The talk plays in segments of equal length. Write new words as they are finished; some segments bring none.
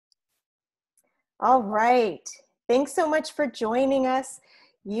All right. Thanks so much for joining us.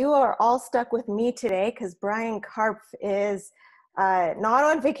 You are all stuck with me today because Brian Karpf is not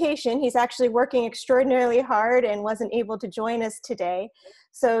on vacation. He's actually working extraordinarily hard and wasn't able to join us today.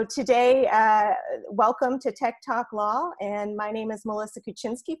 So today, welcome to Tech Talk Law. And my name is Melissa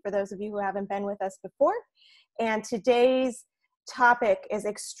Kuczynski, for those of you who haven't been with us before. And today's topic is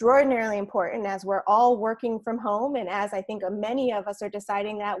extraordinarily important as we're all working from home, and as I think many of us are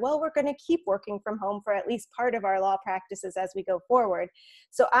deciding that, well, we're going to keep working from home for at least part of our law practices as we go forward.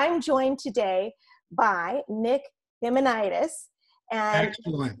 So I'm joined today by Nick Himonidis. And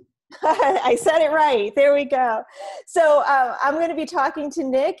excellent. I said it right. There we go. So I'm going to be talking to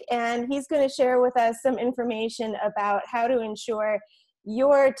Nick, and he's going to share with us some information about how to ensure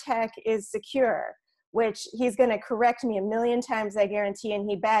your tech is secure, which he's going to correct me a million times, I guarantee, and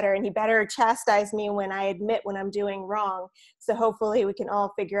he better chastise me when I admit when I'm doing wrong. So hopefully we can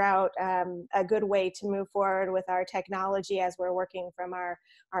all figure out a good way to move forward with our technology as we're working from our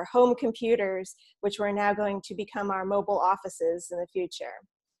home computers, which we're now going to become our mobile offices in the future.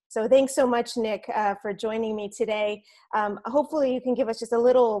 So thanks so much, Nick, for joining me today. Hopefully you can give us just a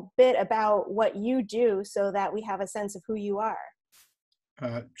little bit about what you do so that we have a sense of who you are.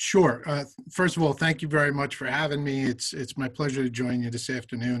 Sure. First of all, thank you very much for having me. It's my pleasure to join you this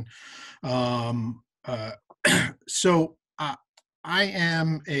afternoon. So I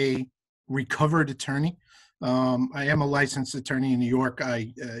am a recovered attorney. I am a licensed attorney in New York.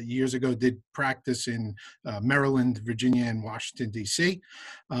 I years ago did practice in Maryland, Virginia, and Washington, D.C.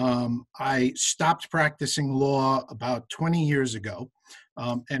 I stopped practicing law about 20 years ago.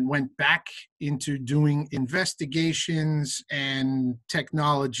 And went back into doing investigations and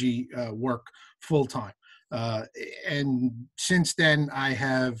technology work full-time. And since then, I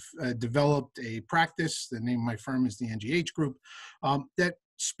have developed a practice. The name of my firm is the NGH Group, that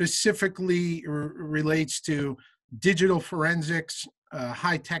specifically relates to digital forensics,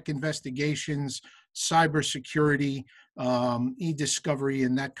 high-tech investigations, cybersecurity, e-discovery,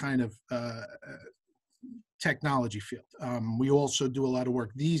 and that kind of technology field. We also do a lot of work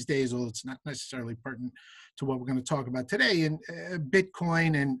these days, although it's not necessarily pertinent to what we're going to talk about today, in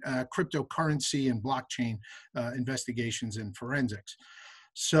Bitcoin and cryptocurrency and blockchain investigations and forensics.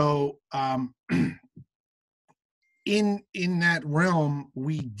 So in that realm,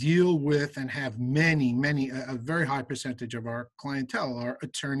 we deal with and have a very high percentage of our clientele are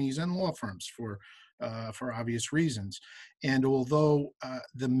attorneys and law firms for obvious reasons. And although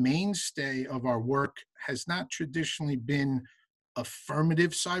the mainstay of our work has not traditionally been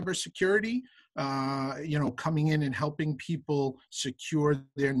affirmative cybersecurity, coming in and helping people secure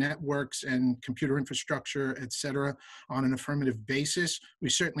their networks and computer infrastructure, et cetera, on an affirmative basis, we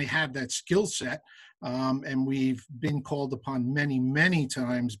certainly have that skill set. And we've been called upon many, many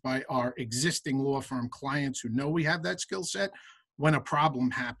times by our existing law firm clients who know we have that skill set when a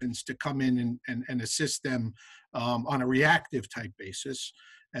problem happens to come in and assist them on a reactive type basis.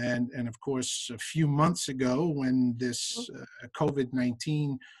 And of course, a few months ago when this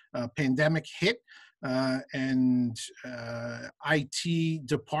COVID-19 pandemic hit and IT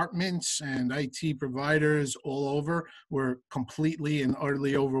departments and IT providers all over were completely and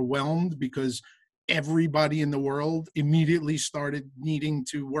utterly overwhelmed because everybody in the world immediately started needing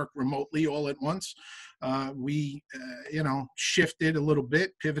to work remotely all at once. We shifted a little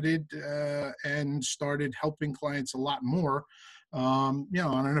bit, pivoted, and started helping clients a lot more, on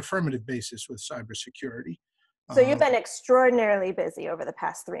an affirmative basis with cybersecurity. So you've been extraordinarily busy over the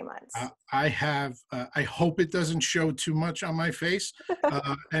past 3 months. I have. I hope it doesn't show too much on my face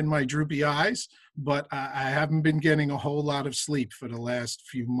and my droopy eyes, but I haven't been getting a whole lot of sleep for the last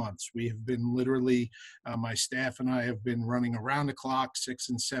few months. We have been literally, my staff and I have been running around the clock 6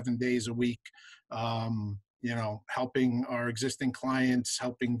 and 7 days a week, helping our existing clients,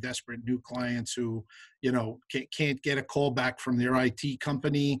 helping desperate new clients who, can't get a call back from their IT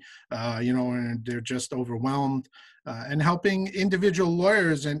company, and they're just overwhelmed, and helping individual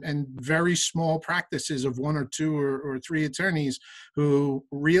lawyers and very small practices of 1 or 2 or 3 attorneys who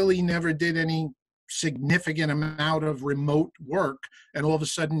really never did any significant amount of remote work and all of a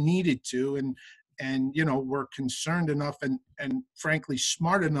sudden needed to, and were concerned enough and frankly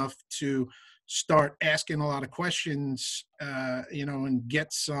smart enough to start asking a lot of questions, and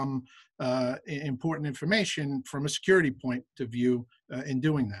get some important information from a security point of view in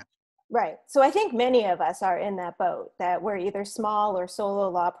doing that. Right. So I think many of us are in that boat, that we're either small or solo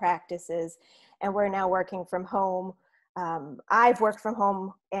law practices, and we're now working from home. I've worked from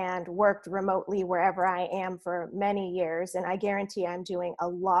home and worked remotely wherever I am for many years, and I guarantee I'm doing a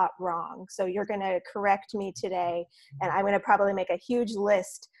lot wrong. So you're going to correct me today, and I'm going to probably make a huge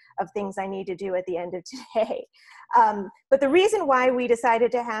list of things I need to do at the end of today. But the reason why we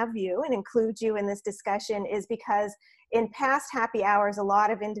decided to have you and include you in this discussion is because in past happy hours, a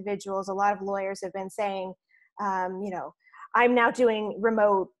lot of individuals, a lot of lawyers have been saying, I'm now doing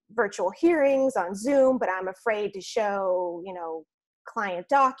remote virtual hearings on Zoom, but I'm afraid to show, client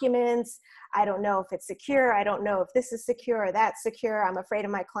documents. I don't know if it's secure. I don't know if this is secure or that's secure. I'm afraid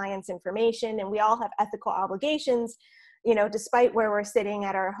of my client's information. And we all have ethical obligations, despite where we're sitting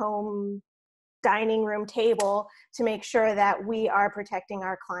at our home dining room table, to make sure that we are protecting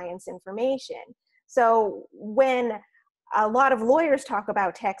our client's information. So when a lot of lawyers talk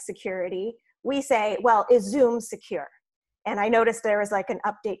about tech security, we say, well, is Zoom secure? And I noticed there was like an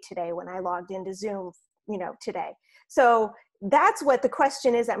update today when I logged into Zoom, today. So that's what the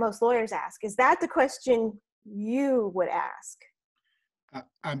question is that most lawyers ask. Is that the question you would ask?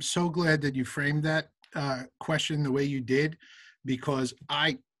 I'm so glad that you framed that question the way you did, because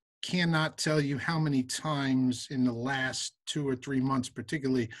I cannot tell you how many times in the last 2 or 3 months,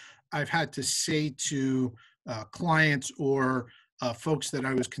 particularly, I've had to say to clients or folks that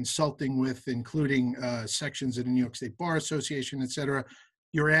I was consulting with, including sections of the New York State Bar Association, et cetera,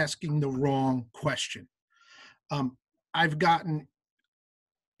 you're asking the wrong question. I've gotten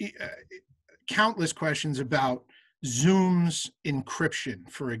countless questions about Zoom's encryption,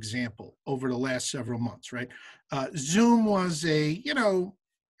 for example, over the last several months, right? Zoom was a,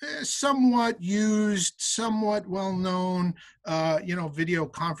 somewhat used, somewhat well-known, video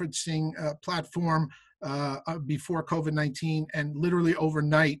conferencing platform before COVID-19, and literally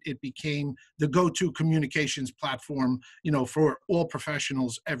overnight it became the go-to communications platform, for all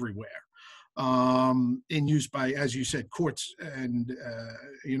professionals everywhere, in use by, as you said, courts and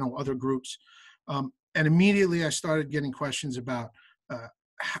other groups. And immediately I started getting questions about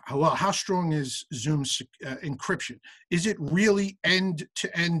how strong is Zoom's encryption? Is it really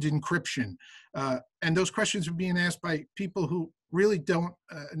end-to-end encryption? And those questions are being asked by people who really don't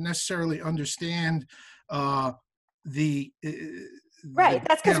necessarily understand the Right.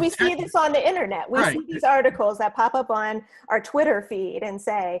 That's because we see this on the internet. We see these articles that pop up on our Twitter feed and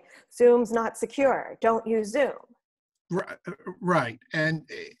say, Zoom's not secure. Don't use Zoom. Right. And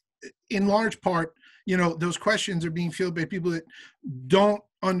in large part, those questions are being fielded by people that don't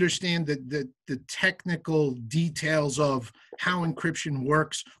understand the technical details of how encryption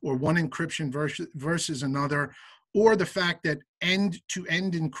works, or one encryption versus another, or the fact that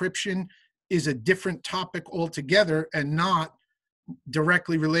end-to-end encryption is a different topic altogether and not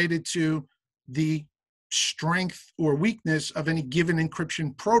directly related to the strength or weakness of any given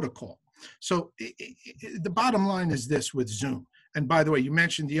encryption protocol. So the bottom line is this with Zoom. And by the way, you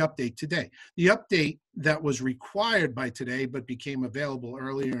mentioned the update today. The update that was required by today, but became available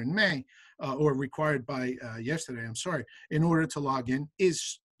earlier in May, or required by yesterday, I'm sorry, in order to log in,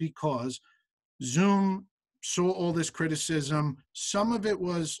 is because Zoom saw all this criticism. Some of it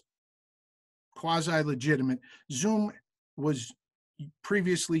was quasi-legitimate. Zoom was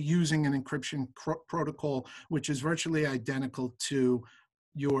previously using an encryption protocol, which is virtually identical to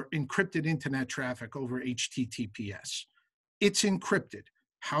your encrypted internet traffic over HTTPS. It's encrypted.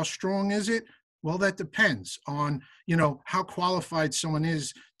 How strong is it? Well, that depends on, how qualified someone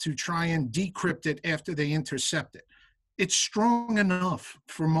is to try and decrypt it after they intercept it. It's strong enough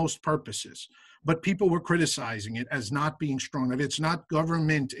for most purposes, but people were criticizing it as not being strong enough. It's not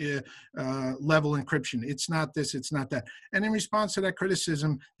government level encryption. It's not this, it's not that. And in response to that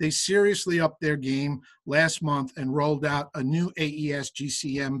criticism, they seriously upped their game last month and rolled out a new AES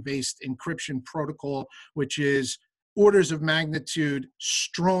GCM-based encryption protocol, which is orders of magnitude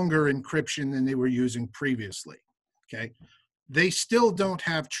stronger encryption than they were using previously, okay? They still don't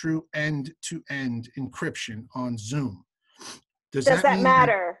have true end-to-end encryption on Zoom. Does that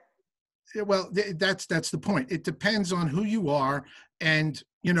matter? Well, that's the point. It depends on who you are and,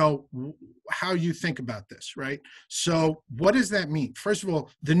 how you think about this, right? So what does that mean? First of all,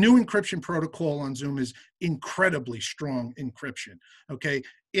 the new encryption protocol on Zoom is incredibly strong encryption, okay?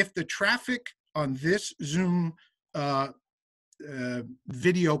 If the traffic on this Zoom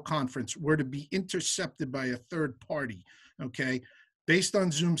video conference were to be intercepted by a third party, okay, based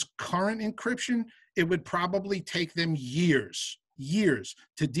on Zoom's current encryption, it would probably take them years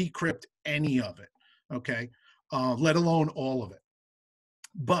to decrypt any of it, okay, let alone all of it.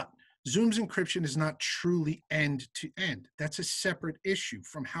 But Zoom's encryption is not truly end-to-end. That's a separate issue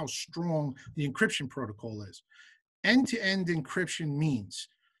from how strong the encryption protocol is. End-to-end encryption means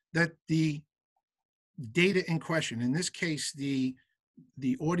that the data in question, in this case, the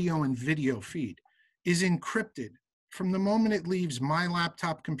audio and video feed, is encrypted from the moment it leaves my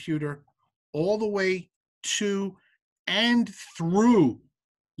laptop computer all the way to and through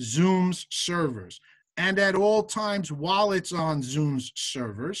Zoom's servers. And at all times while it's on Zoom's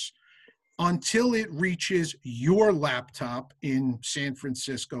servers, until it reaches your laptop in San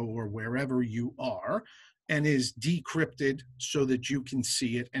Francisco or wherever you are and is decrypted so that you can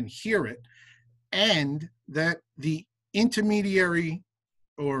see it and hear it, and that the intermediary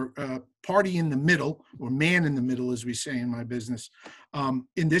or party in the middle, or man in the middle, as we say in my business,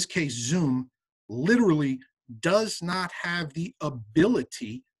 in this case, Zoom, literally does not have the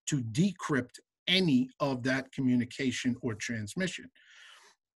ability to decrypt any of that communication or transmission.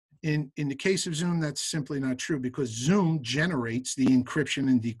 In the case of Zoom, that's simply not true, because Zoom generates the encryption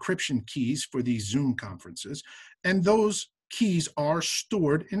and decryption keys for these Zoom conferences, and those keys are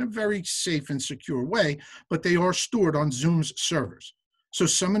stored in a very safe and secure way, but they are stored on Zoom's servers. So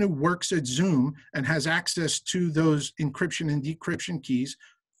someone who works at Zoom and has access to those encryption and decryption keys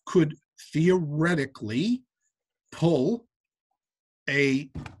could theoretically pull a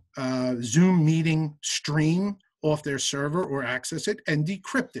Zoom meeting stream off their server or access it and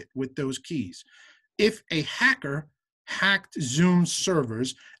decrypt it with those keys. If a hacker hacked Zoom's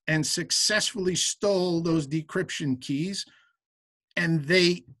servers and successfully stole those decryption keys, and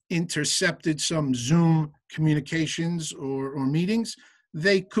they intercepted some Zoom communications or meetings,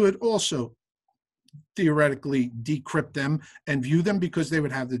 they could also theoretically decrypt them and view them, because they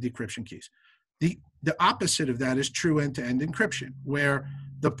would have the decryption keys. The opposite of that is true end-to-end encryption, where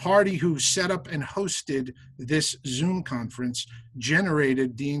the party who set up and hosted this Zoom conference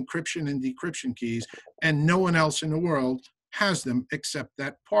generated the encryption and decryption keys, and no one else in the world has them except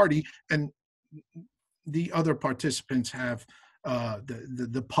that party, and the other participants have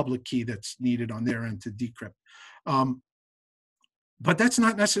the public key that's needed on their end to decrypt. But that's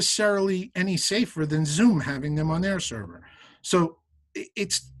not necessarily any safer than Zoom having them on their server. So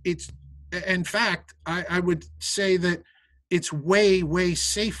it's in fact, I would say that it's way, way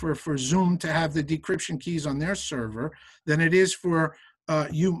safer for Zoom to have the decryption keys on their server than it is for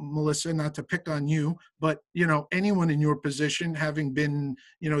you, Melissa, not to pick on you, but anyone in your position, having been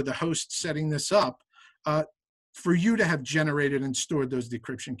the host setting this up, for you to have generated and stored those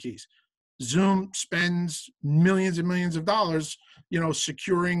decryption keys. Zoom spends millions and millions of dollars,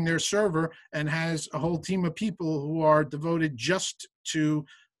 securing their server, and has a whole team of people who are devoted just to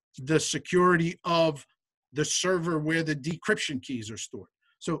the security of the server where the decryption keys are stored.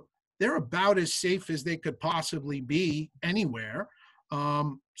 So they're about as safe as they could possibly be anywhere.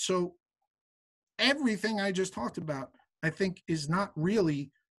 So everything I just talked about, I think, is not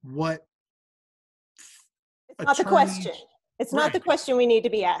really what it's not the question. It's not the question we need to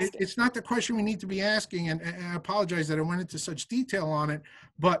be asking. It's not the question we need to be asking, and I apologize that I went into such detail on it,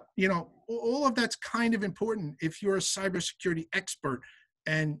 but all of that's kind of important if you're a cybersecurity expert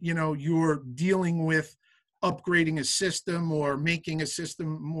and you're dealing with upgrading a system or making a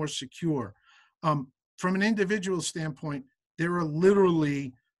system more secure. From an individual standpoint, there are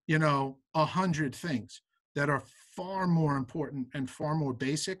literally 100 things that are far more important and far more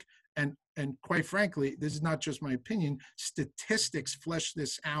basic. And quite frankly, this is not just my opinion, statistics flesh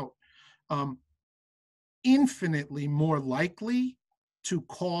this out, infinitely more likely to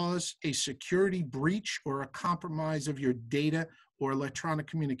cause a security breach or a compromise of your data or electronic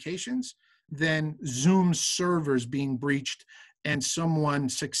communications than Zoom servers being breached and someone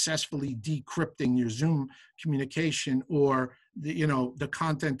successfully decrypting your Zoom communication, or the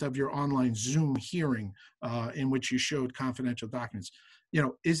content of your online Zoom hearing in which you showed confidential documents.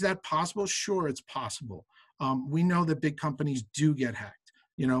 Is that possible? Sure, it's possible. We know that big companies do get hacked.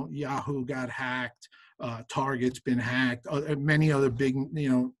 Yahoo got hacked, Target's been hacked, many other big,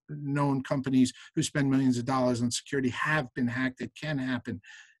 known companies who spend millions of dollars on security have been hacked. It can happen.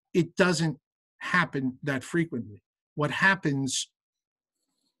 It doesn't happen that frequently. What happens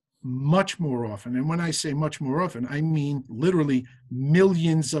much more often, and when I say much more often, I mean literally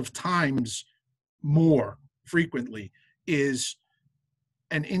millions of times more frequently, is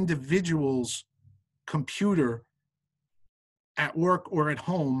an individual's computer at work or at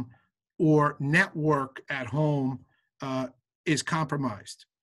home or network at home is compromised.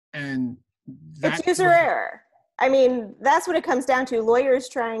 And it's user error. I mean, that's what it comes down to. Lawyers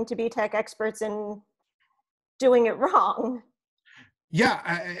trying to be tech experts and doing it wrong. Yeah,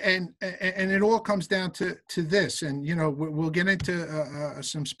 and it all comes down to this, and we'll get into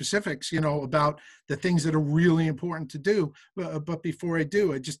some specifics, about the things that are really important to do. But before I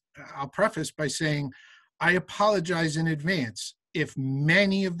do, I'll preface by saying I apologize in advance if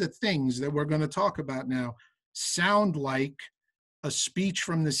many of the things that we're going to talk about now sound like a speech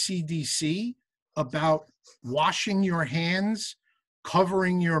from the CDC about washing your hands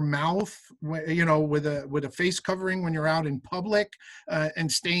covering your mouth, you know, with a face covering when you're out in public,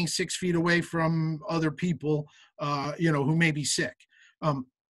 and staying 6 feet away from other people, you know, who may be sick.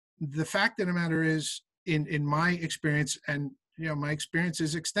 The fact of the matter is, in my experience, and you know, my experience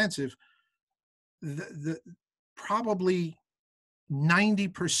is extensive, the probably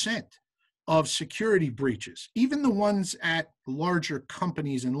 90% of security breaches, even the ones at larger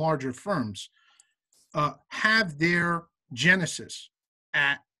companies and larger firms, have their genesis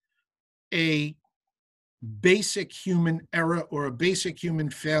at a basic human error or a basic human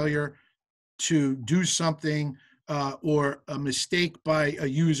failure to do something, or a mistake by a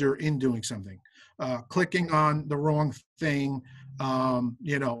user in doing something, clicking on the wrong thing,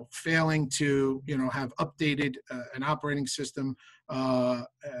 you know, failing to, you know, have updated an operating system,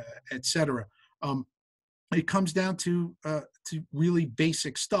 et cetera. It comes down to really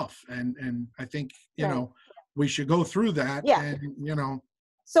basic stuff, and I think, you Right. know, we should go through that, Yeah. and you know.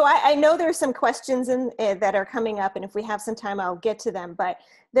 So I know there's some questions that are coming up, and if we have some time, I'll get to them. But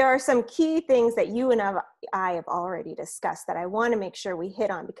there are some key things that you and I have already discussed that I want to make sure we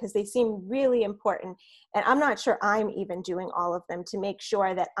hit on, because they seem really important. And I'm not sure I'm even doing all of them to make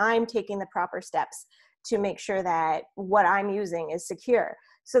sure that I'm taking the proper steps to make sure that what I'm using is secure.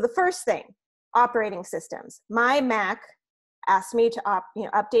 So the first thing, operating systems. My Mac asked me to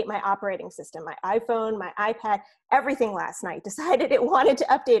update my operating system, my iPhone, my iPad, everything last night, decided it wanted to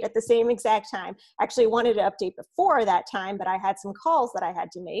update at the same exact time. Actually wanted to update before that time, but I had some calls that I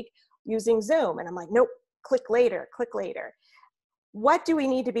had to make using Zoom. And I'm like, nope, click later, click later. What do we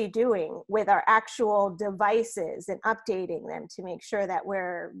need to be doing with our actual devices and updating them to make sure that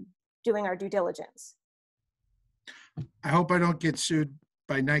we're doing our due diligence? I hope I don't get sued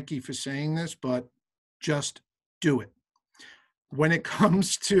by Nike for saying this, but just do it. When it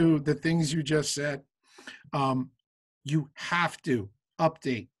comes to the things you just said, you have to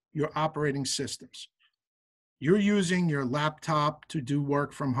update your operating systems. You're using your laptop to do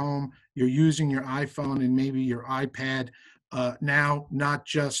work from home. You're using your iPhone and maybe your iPad now, not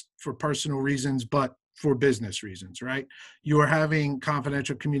just for personal reasons, but for business reasons, right? You are having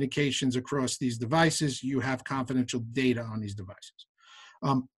confidential communications across these devices. You have confidential data on these devices.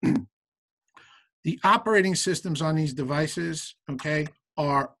 The operating systems on these devices, okay,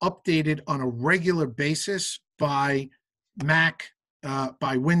 are updated on a regular basis by Mac,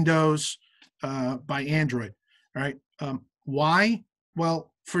 by Windows, by Android, right? Why?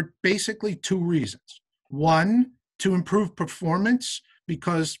 Well, for basically two reasons. One, to improve performance,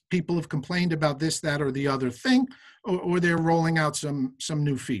 because people have complained about this, that, or the other thing, or they're rolling out some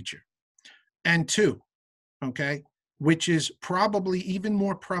new feature. And two, okay, which is probably even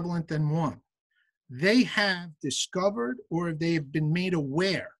more prevalent than one, they have discovered or they have been made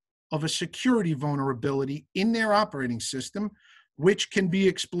aware of a security vulnerability in their operating system, which can be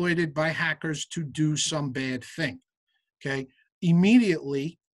exploited by hackers to do some bad thing. Okay.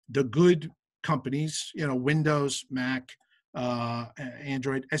 Immediately, the good companies, you know, Windows, Mac,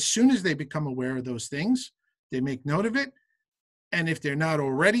 Android, as soon as they become aware of those things, they make note of it. And if they're not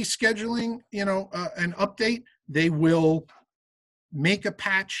already scheduling, you know, an update, they will make a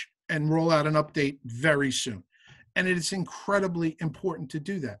patch and roll out an update very soon. And it is incredibly important to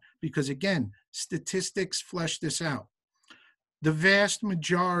do that because, again, statistics flesh this out. The vast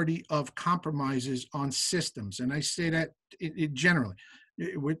majority of compromises on systems, and I say that it generally,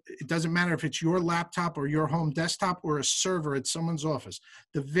 it doesn't matter if it's your laptop or your home desktop or a server at someone's office.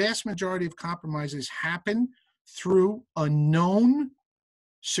 The vast majority of compromises happen through a known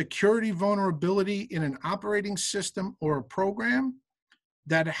security vulnerability in an operating system or a program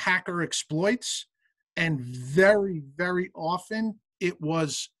that a hacker exploits. And very, very often it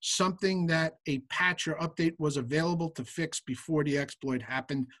was something that a patch or update was available to fix before the exploit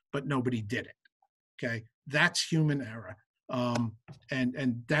happened, but nobody did it. Okay, that's human error.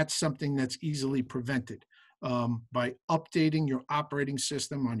 And that's something that's easily prevented by updating your operating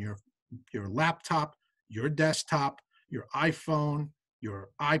system on your laptop, your desktop, your iPhone, your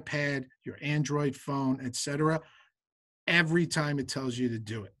iPad, your Android phone, etc. Every time it tells you to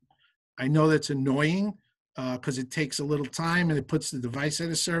do it. I know that's annoying because it takes a little time and it puts the device out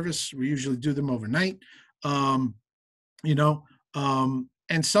of service. We usually do them overnight, you know,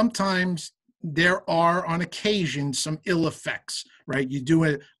 and sometimes there are on occasion some ill effects, right? You do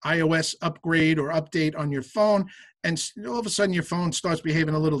an iOS upgrade or update on your phone and all of a sudden your phone starts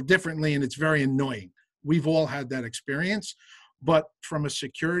behaving a little differently and it's very annoying. We've all had that experience. But from a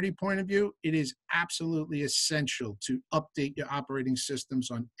security point of view, it is absolutely essential to update your operating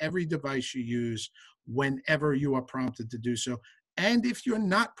systems on every device you use whenever you are prompted to do so. And if you're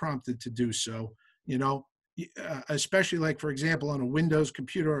not prompted to do so, you know, especially like, for example, on a Windows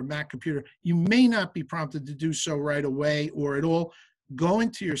computer or a Mac computer, you may not be prompted to do so right away or at all. Go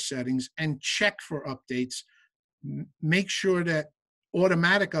into your settings and check for updates. Make sure that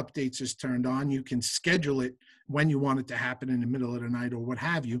automatic updates is turned on. You can schedule it when you want it to happen in the middle of the night or what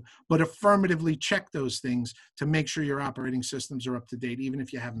have you, but affirmatively check those things to make sure your operating systems are up to date, even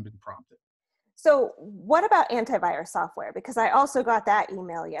if you haven't been prompted. So what about antivirus software? Because I also got that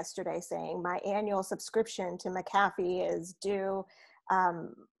email yesterday saying my annual subscription to McAfee is due.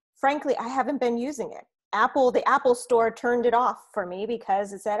 Frankly, I haven't been using it. The Apple store turned it off for me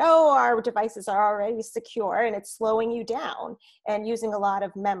because it said, oh, our devices are already secure and it's slowing you down and using a lot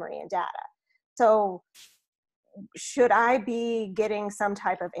of memory and data. So should I be getting some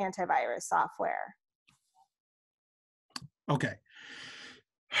type of antivirus software? Okay.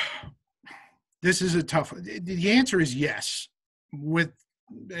 This is a tough, the answer is yes, with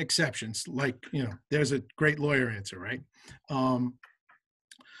exceptions. Like, there's a great lawyer answer, right?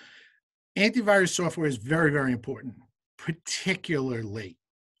 Antivirus software is very, very important, particularly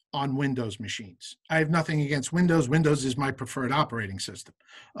on Windows machines. I have nothing against Windows. Windows is my preferred operating system.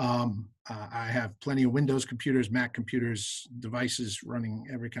 I have plenty of Windows computers, Mac computers, devices running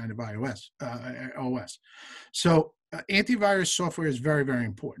every kind of OS. So antivirus software is very, very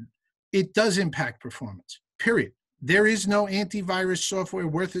important. It does impact performance, period. There is no antivirus software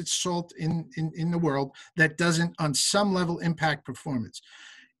worth its salt in the world that doesn't on some level impact performance.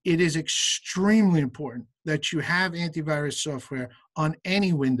 It is extremely important that you have antivirus software on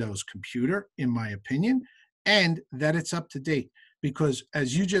any Windows computer, in my opinion, and that it's up to date. Because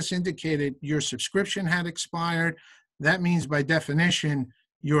as you just indicated, your subscription had expired. That means by definition,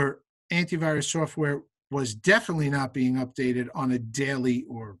 your antivirus software was definitely not being updated on a daily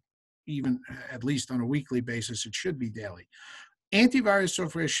or even at least on a weekly basis. It should be daily. Antivirus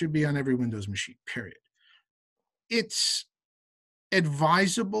software should be on every Windows machine, period. It's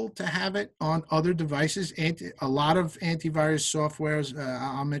advisable to have it on other devices. A lot of antivirus softwares,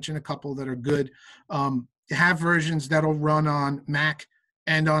 I'll mention a couple that are good, have versions that'll run on Mac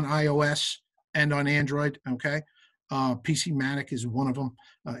and on iOS and on Android, okay? PCmatic is one of them.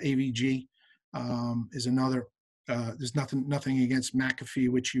 AVG is another. There's nothing against McAfee,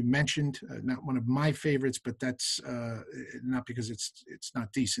 which you mentioned, not one of my favorites, but that's not because it's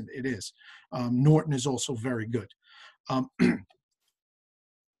not decent. It is. Norton is also very good.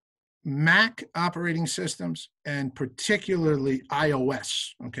 Mac operating systems, and particularly iOS,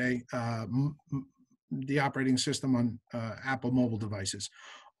 okay, the operating system on Apple mobile devices,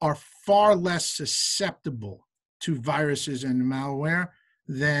 are far less susceptible to viruses and malware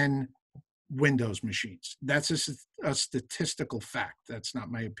than Windows machines. That's a statistical fact. That's not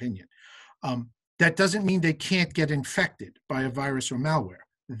my opinion. That doesn't mean they can't get infected by a virus or malware.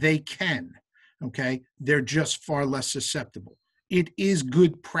 They can, okay? They're just far less susceptible. It is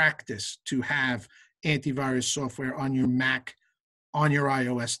good practice to have antivirus software on your Mac, on your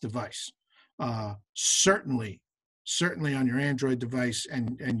iOS device. Certainly on your Android device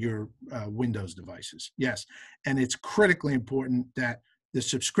and your Windows devices. Yes, and it's critically important that the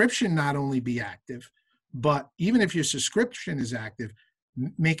subscription not only be active, but even if your subscription is active,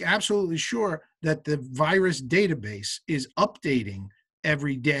 make absolutely sure that the virus database is updating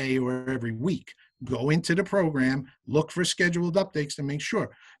every day or every week. Go into the program, look for scheduled updates to make sure.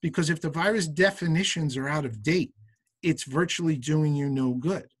 Because if the virus definitions are out of date, it's virtually doing you no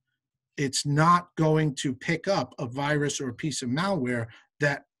good. It's not going to pick up a virus or a piece of malware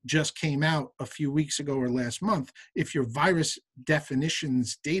that just came out a few weeks ago or last month if your virus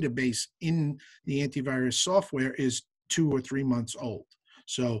definitions database in the antivirus software is 2 or 3 months old.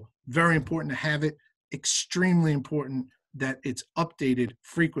 So very important to have it. Extremely important that it's updated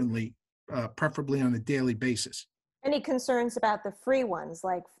frequently, preferably on a daily basis. Any concerns about the free ones,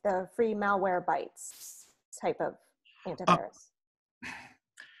 like the free malware bytes type of antivirus?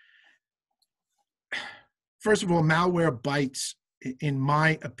 First of all, malware bytes, in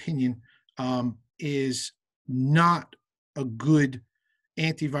my opinion, is not a good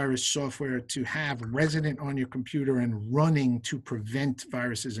antivirus software to have resident on your computer and running to prevent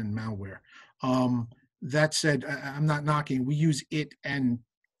viruses and malware. That said, I'm not knocking. We use it and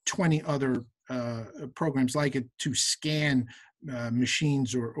 20 other programs like it to scan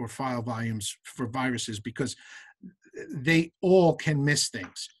machines or file volumes for viruses because they all can miss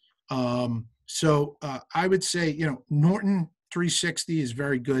things. So I would say, Norton 360 is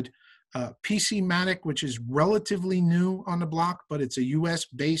very good. PCmatic, which is relatively new on the block, but it's a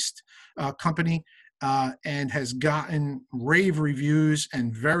US-based company and has gotten rave reviews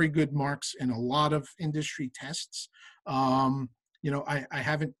and very good marks in a lot of industry tests. I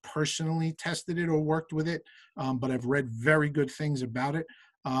haven't personally tested it or worked with it, but I've read very good things about it.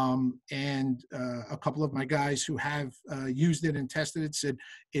 And a couple of my guys who have used it and tested it said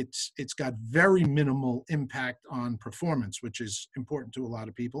it's got very minimal impact on performance, which is important to a lot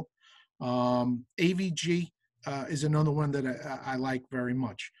of people. AVG is another one that I like very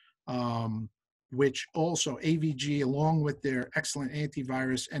much. Which also AVG, along with their excellent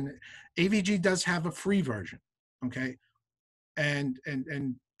antivirus, and AVG does have a free version, okay? And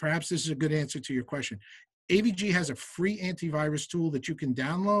perhaps this is a good answer to your question. AVG has a free antivirus tool that you can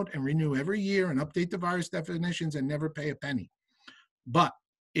download and renew every year and update the virus definitions and never pay a penny. But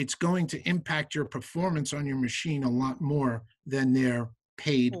it's going to impact your performance on your machine a lot more than their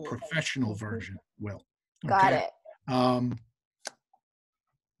paid professional version will. Okay? Got it.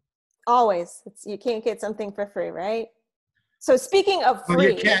 Always. You can't get something for free, right? So speaking of free, well,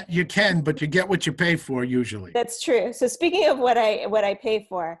 you can, but you get what you pay for usually. That's true. So speaking of what I pay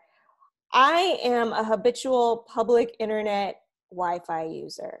for, I am a habitual public internet Wi-Fi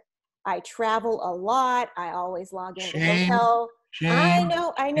user. I travel a lot. I always log into hotel. I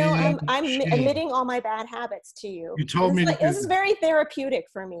know. I'm admitting all my bad habits to you. You told me this is very therapeutic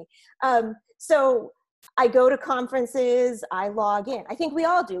for me. So I go to conferences, I log in. I think we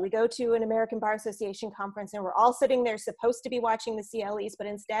all do. We go to an American Bar Association conference and we're all sitting there supposed to be watching the CLEs, but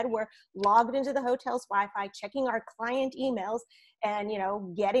instead we're logged into the hotel's Wi-Fi, checking our client emails and,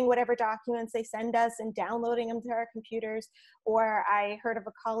 getting whatever documents they send us and downloading them to our computers. Or I heard of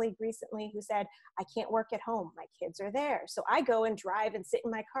a colleague recently who said, I can't work at home. My kids are there. So I go and drive and sit in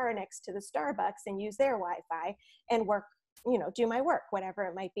my car next to the Starbucks and use their Wi-Fi and work, do my work, whatever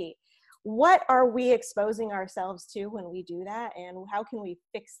it might be. What are we exposing ourselves to when we do that, and how can we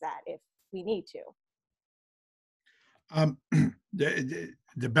fix that if we need to?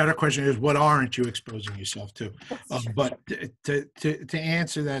 The better question is, what aren't you exposing yourself to? But to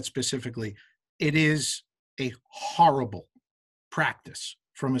answer that specifically, it is a horrible practice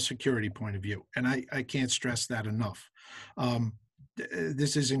from a security point of view, and I can't stress that enough.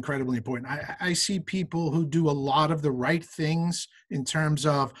 This is incredibly important. I see people who do a lot of the right things in terms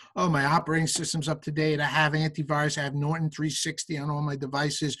of, oh, my operating system's up to date. I have antivirus. I have Norton 360 on all my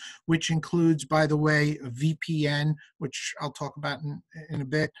devices, which includes, by the way, a VPN, which I'll talk about in a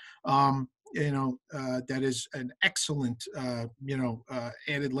bit. That is an excellent,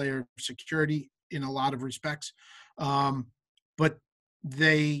 added layer of security in a lot of respects. But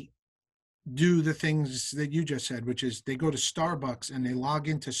they do the things that you just said, which is they go to Starbucks and they log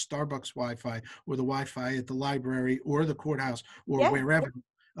into Starbucks Wi-Fi or the Wi-Fi at the library or the courthouse or wherever,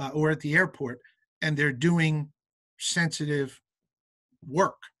 or at the airport, and they're doing sensitive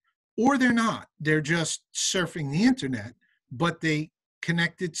work. Or they're not. They're just surfing the internet, but they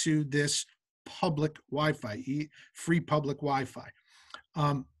connected to this public Wi-Fi, free public Wi-Fi.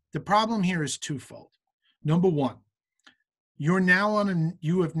 The problem here is twofold. Number one, you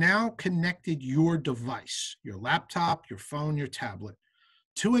have now connected your device, your laptop, your phone, your tablet,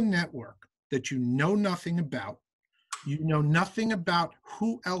 to a network that you know nothing about. You know nothing about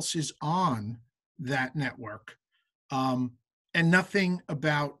who else is on that network, and nothing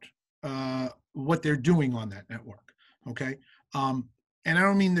about what they're doing on that network. Okay. And I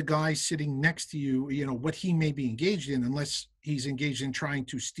don't mean the guy sitting next to you, what he may be engaged in, unless he's engaged in trying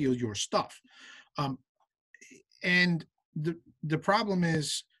to steal your stuff. And the problem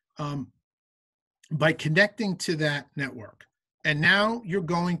is, by connecting to that network, and now you're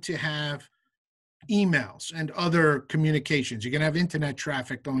going to have emails and other communications. You're going to have internet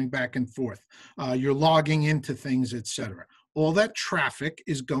traffic going back and forth. You're logging into things, etc. All that traffic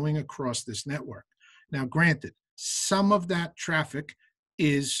is going across this network. Now, granted, some of that traffic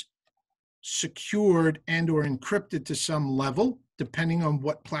is secured and or encrypted to some level, depending on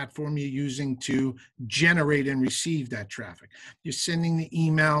what platform you're using to generate and receive that traffic. You're sending the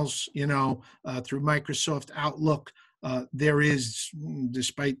emails, through Microsoft Outlook. There is,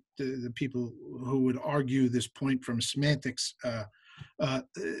 despite the people who would argue this point from semantics,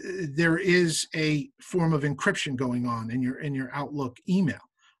 there is a form of encryption going on in your Outlook email.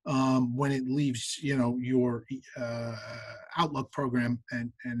 When it leaves, your Outlook program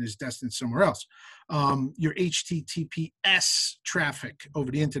and is destined somewhere else. Your HTTPS traffic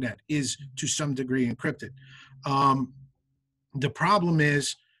over the internet is to some degree encrypted. The problem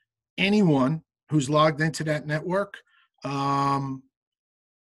is anyone who's logged into that network,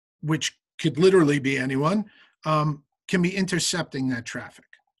 which could literally be anyone, can be intercepting that traffic.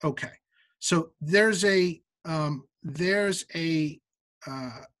 Okay, so there's a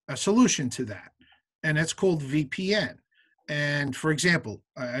solution to that, and it's called VPN. And for example,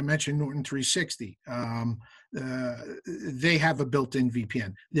 I mentioned Norton 360. They have a built-in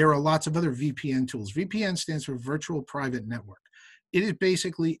VPN. There are lots of other VPN tools. VPN stands for Virtual Private Network. It is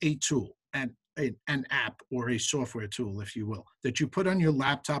basically a tool and an app or a software tool, if you will, that you put on your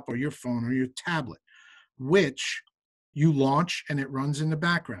laptop or your phone or your tablet, which you launch and it runs in the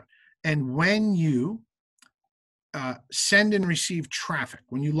background. And when you send and receive traffic,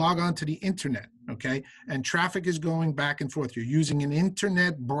 when you log on to the internet, okay, and traffic is going back and forth, you're using an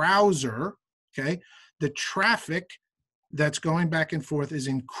internet browser, okay, the traffic that's going back and forth is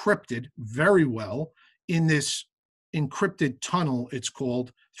encrypted very well in this encrypted tunnel, it's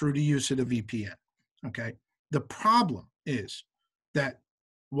called, through the use of the VPN, okay? The problem is that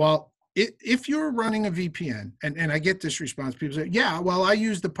while if you're running a VPN, and I get this response, people say, yeah, well, I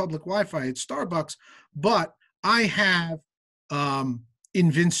use the public Wi-Fi at Starbucks, but I have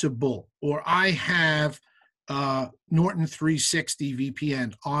Invincible, or I have Norton 360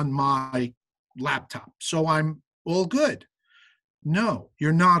 VPN on my laptop, so I'm all good. No,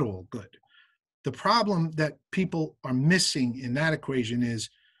 you're not all good. The problem that people are missing in that equation is,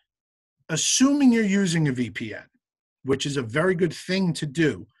 assuming you're using a VPN, which is a very good thing to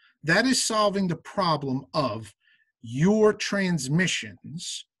do, that is solving the problem of your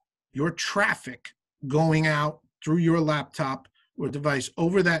transmissions, your traffic going out through your laptop or device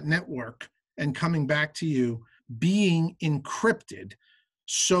over that network and coming back to you being encrypted,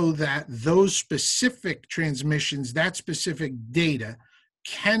 so that those specific transmissions, that specific data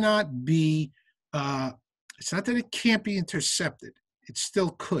cannot be, it's not that it can't be intercepted, it still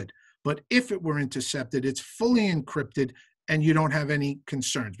could, but if it were intercepted, it's fully encrypted and you don't have any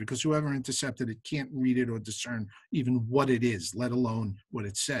concerns, because whoever intercepted it can't read it or discern even what it is, let alone what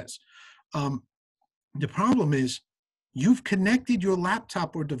it says. The problem is, you've connected your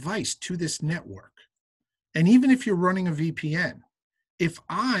laptop or device to this network. And even if you're running a VPN, if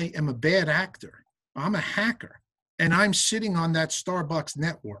I am a bad actor, I'm a hacker, and I'm sitting on that Starbucks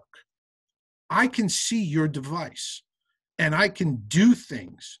network, I can see your device and I can do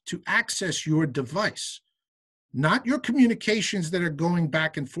things to access your device, not your communications that are going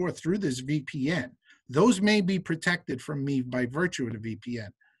back and forth through this VPN. Those may be protected from me by virtue of the VPN,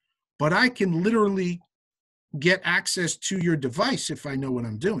 but I can literally get access to your device if I know what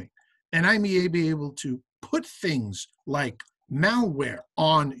I'm doing. And I may be able to put things like malware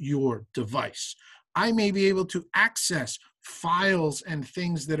on your device. I may be able to access files and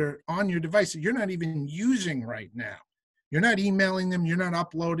things that are on your device that you're not even using right now. You're not emailing them, you're not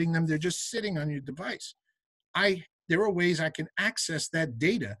uploading them, they're just sitting on your device. There are ways I can access that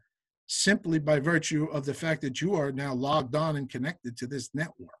data simply by virtue of the fact that you are now logged on and connected to this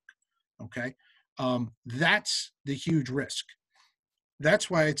network, okay? That's the huge risk. That's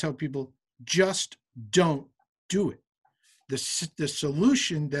why I tell people, just don't do it. The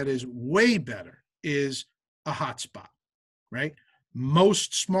solution that is way better is a hotspot, right?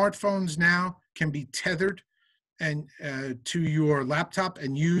 Most smartphones now can be tethered and to your laptop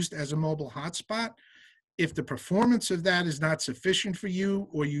and used as a mobile hotspot. If the performance of that is not sufficient for you,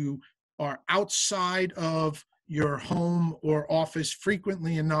 or you are outside of your home or office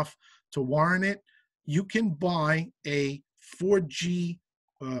frequently enough to warrant it, you can buy a 4G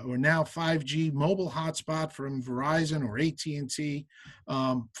or now 5G mobile hotspot from Verizon or AT&T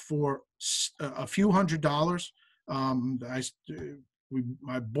for a few $100s. I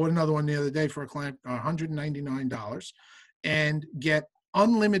bought another one the other day for a client, $199, and get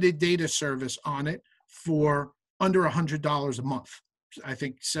unlimited data service on it for under $100 a month. I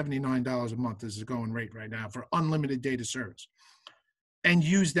think $79 a month is the going rate right now for unlimited data service. And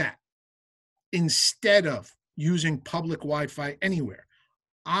use that instead of using public Wi-Fi anywhere.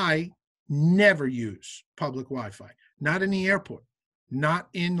 I never use public Wi-Fi, not in the airport, not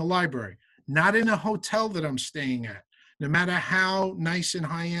in the library, not in a hotel that I'm staying at, no matter how nice and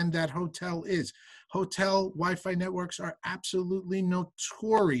high-end that hotel is. Hotel Wi-Fi networks are absolutely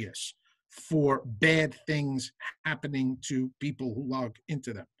notorious for bad things happening to people who log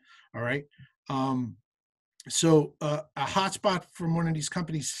into them, all right? So a hotspot from one of these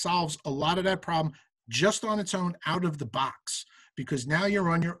companies solves a lot of that problem just on its own, out of the box, because now you're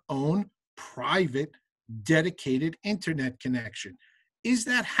on your own private, dedicated internet connection. Is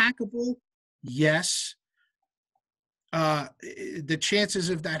that hackable? Yes. The chances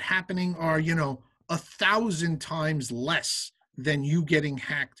of that happening are, 1,000 times less than you getting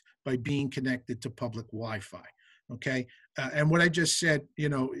hacked by being connected to public Wi-Fi. Okay. And what I just said,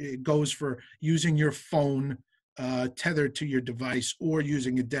 it goes for using your phone tethered to your device, or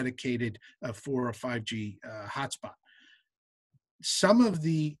using a dedicated 4 or 5G hotspot. Some of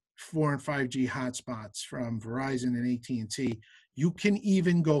the 4 and 5G hotspots from Verizon and AT&T. You can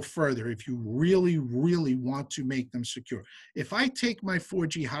even go further if you really, really want to make them secure. If I take my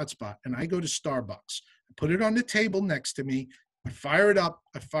 4G hotspot and I go to Starbucks, I put it on the table next to me, I fire it up,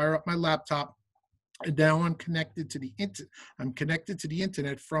 I fire up my laptop, and now I'm connected to the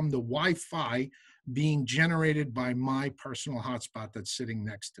internet from the Wi-Fi being generated by my personal hotspot that's sitting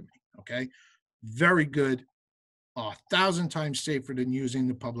next to me. Okay, very good, 1,000 times safer than using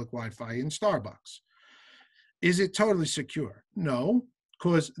the public Wi-Fi in Starbucks. Is it totally secure? No,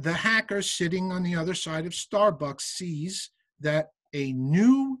 because the hacker sitting on the other side of Starbucks sees that a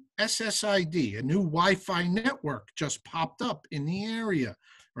new SSID, a new Wi-Fi network just popped up in the area,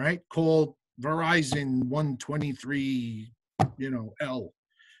 right? Called Verizon 123, L.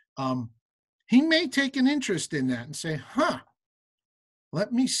 He may take an interest in that and say,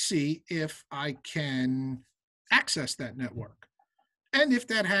 let me see if I can access that network. And if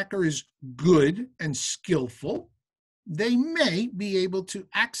that hacker is good and skillful, they may be able to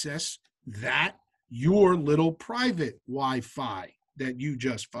access your little private Wi-Fi that you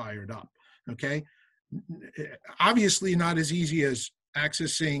just fired up, okay? Obviously not as easy as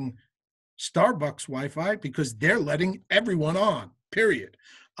accessing Starbucks Wi-Fi because they're letting everyone on, period.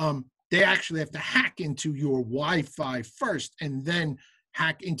 They actually have to hack into your Wi-Fi first and then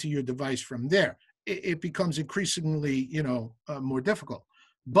hack into your device from there. It becomes increasingly, more difficult.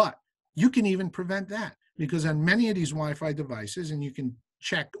 But you can even prevent that because on many of these Wi-Fi devices, and you can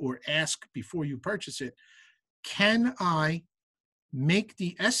check or ask before you purchase it, can I make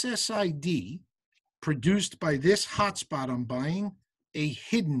the SSID produced by this hotspot I'm buying a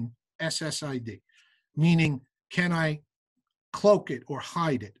hidden SSID? Meaning, can I cloak it or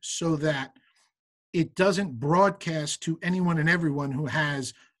hide it so that it doesn't broadcast to anyone and everyone who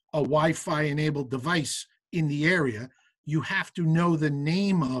has a Wi-Fi enabled device in the area? You have to know the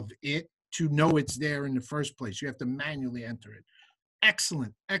name of it to know it's there in the first place. You have to manually enter it.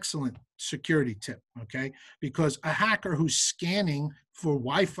 Excellent, excellent security tip, okay? Because a hacker who's scanning for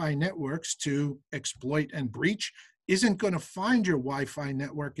Wi-Fi networks to exploit and breach isn't going to find your Wi-Fi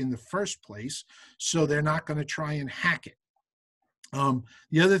network in the first place, so they're not going to try and hack it.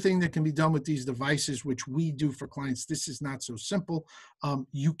 The other thing that can be done with these devices, which we do for clients, this is not so simple.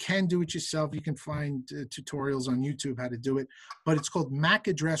 You can do it yourself. You can find tutorials on YouTube how to do it, but it's called MAC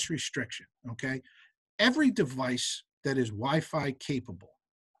address restriction, okay? Every device that is Wi-Fi capable,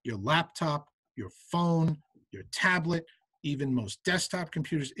 your laptop, your phone, your tablet, even most desktop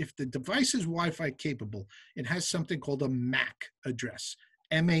computers, if the device is Wi-Fi capable, it has something called a MAC address,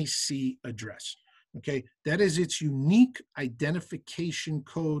 MAC address. Okay, that is its unique identification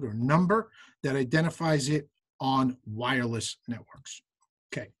code or number that identifies it on wireless networks.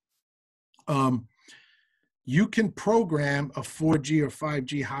 Okay, you can program a 4G or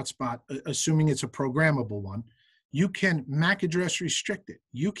 5G hotspot, assuming it's a programmable one. You can MAC address restrict it.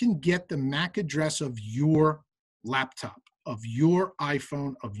 You can get the MAC address of your laptop, of your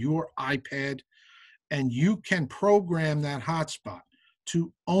iPhone, of your iPad, and you can program that hotspot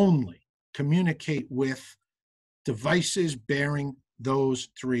to only communicate with devices bearing those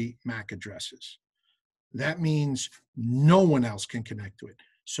 3 MAC addresses. That means no one else can connect to it.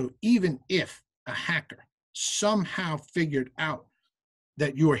 So even if a hacker somehow figured out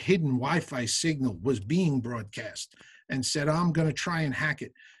that your hidden Wi-Fi signal was being broadcast and said, I'm going to try and hack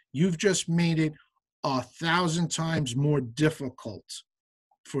it, you've just made it 1,000 times more difficult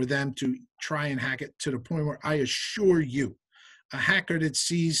for them to try and hack it, to the point where I assure you, a hacker that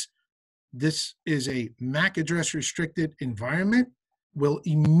sees this is a MAC address restricted environment will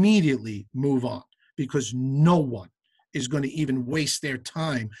immediately move on, because no one is going to even waste their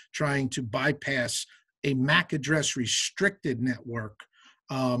time trying to bypass a MAC address restricted network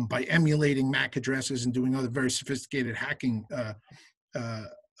by emulating MAC addresses and doing other very sophisticated hacking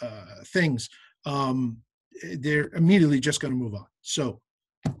things. They're immediately just going to move on. So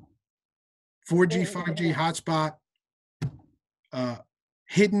 4G, 5G hotspot,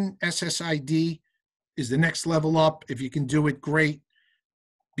 hidden SSID is the next level up. If you can do it, great.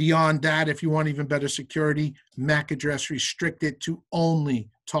 Beyond that, if you want even better security, MAC address restricted to only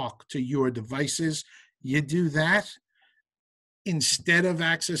talk to your devices. You do that instead of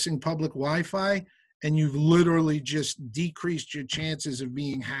accessing public Wi-Fi, and you've literally just decreased your chances of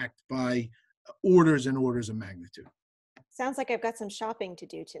being hacked by orders and orders of magnitude. Sounds like I've got some shopping to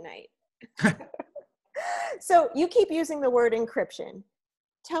do tonight. So you keep using the word encryption.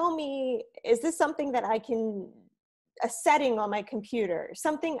 Tell me, is this something that I can, a setting on my computer,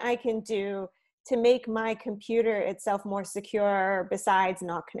 something I can do to make my computer itself more secure besides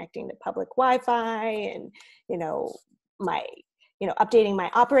not connecting to public Wi-Fi and, my, updating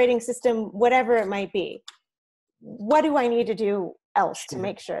my operating system, whatever it might be. What do I need to do else to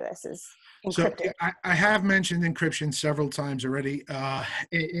make sure this is So encrypted? I have mentioned encryption several times already,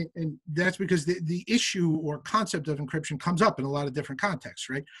 and that's because the issue or concept of encryption comes up in a lot of different contexts,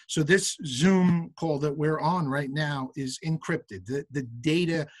 right? So this Zoom call that we're on right now is encrypted. The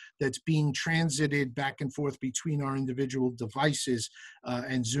data that's being transited back and forth between our individual devices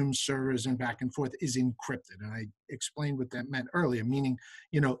and Zoom servers and back and forth is encrypted. And I explained what that meant earlier, meaning,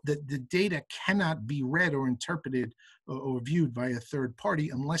 the data cannot be read or interpreted or viewed by a third party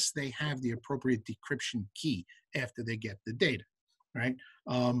unless they have the appropriate decryption key after they get the data, right?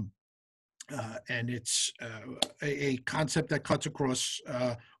 And it's a concept that cuts across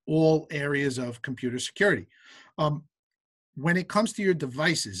all areas of computer security. When it comes to your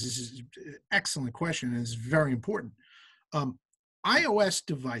devices, this is an excellent question and it's very important. iOS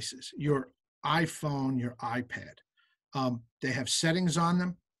devices, your iPhone, your iPad, they have settings on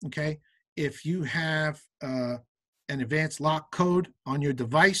them, okay? If you have an advanced lock code on your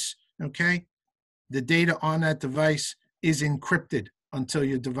device, okay, the data on that device is encrypted until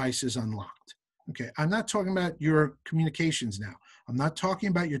your device is unlocked. Okay, I'm not talking about your communications now. I'm not talking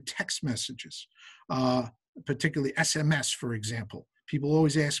about your text messages, particularly SMS, for example. People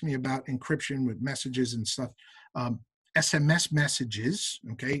always ask me about encryption with messages and stuff. SMS messages,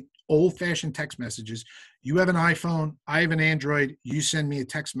 okay, old-fashioned text messages. You have an iPhone, I have an Android, you send me a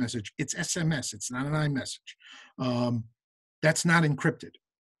text message. It's SMS, it's not an iMessage. That's not encrypted,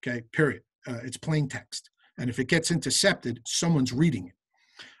 okay, period. It's plain text. And if it gets intercepted, someone's reading it.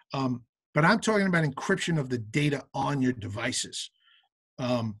 But I'm talking about encryption of the data on your devices.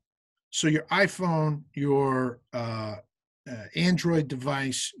 So your iPhone, your Android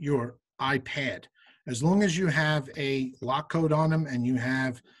device, your iPad, as long as you have a lock code on them and you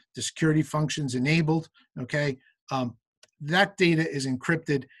have the security functions enabled, okay, that data is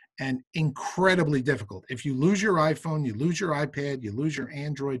encrypted and incredibly difficult. If you lose your iPhone, you lose your iPad, you lose your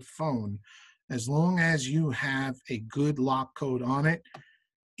Android phone, as long as you have a good lock code on it,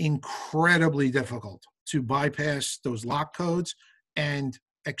 incredibly difficult to bypass those lock codes and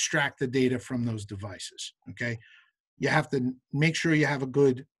extract the data from those devices, okay? You have to make sure you have a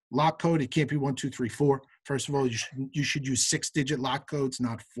good lock code. It can't be 1, 2, 3, 4. First of all, you should use 6-digit lock codes,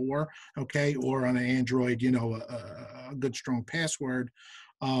 not 4, okay? Or on an Android, a good strong password.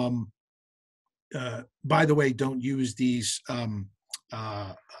 By the way, don't use these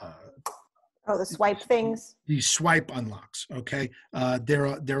The swipe things. These swipe unlocks, okay? There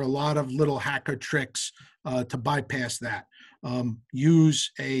are a lot of little hacker tricks to bypass that.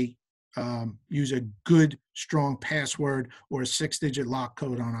 Use a good, strong password or a 6-digit lock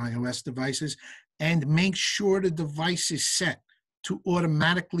code on iOS devices, and make sure the device is set to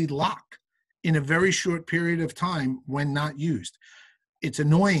automatically lock in a very short period of time when not used. It's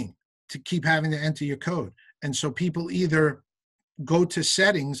annoying to keep having to enter your code. And so people either go to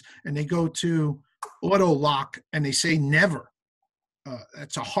settings and they go to auto lock and they say never.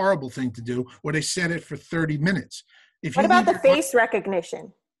 That's a horrible thing to do, or they set it for 30 minutes. What about the face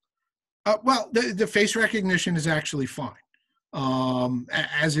recognition? Well, the face recognition is actually fine,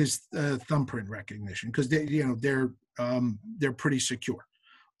 as is thumbprint recognition, because they're pretty secure.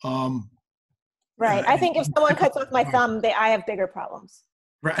 Right. I think if someone cuts off my thumb, I have bigger problems.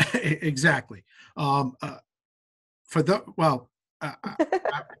 Right. Exactly. I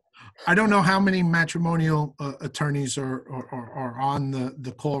don't know how many matrimonial attorneys are on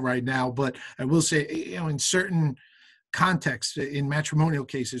the call right now, but I will say, in certain contexts, in matrimonial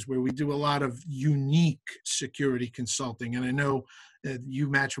cases where we do a lot of unique security consulting, and I know you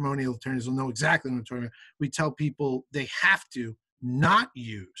matrimonial attorneys will know exactly what I'm talking about. We tell people they have to not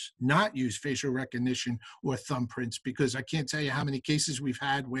use facial recognition or thumbprints, because I can't tell you how many cases we've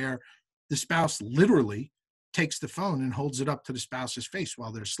had where the spouse literally takes the phone and holds it up to the spouse's face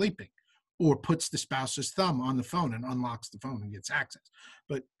while they're sleeping, or puts the spouse's thumb on the phone and unlocks the phone and gets access.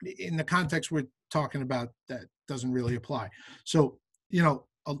 But in the context we're talking about, that doesn't really apply. So,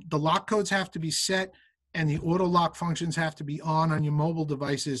 the lock codes have to be set, and the auto lock functions have to be on your mobile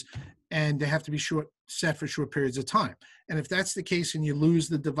devices, and they have to be set for short periods of time. And if that's the case and you lose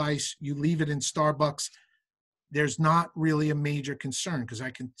the device, you leave it in Starbucks, there's not really a major concern, because I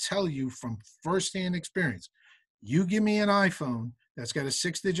can tell you from firsthand experience, you give me an iPhone that's got a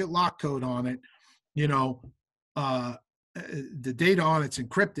 6-digit lock code on it, the data on it's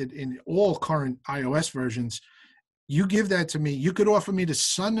encrypted in all current iOS versions. You give that to me, you could offer me the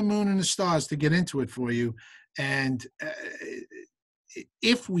sun, the moon, and the stars to get into it for you. And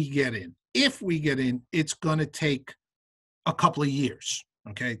if we get in, it's going to take a couple of years.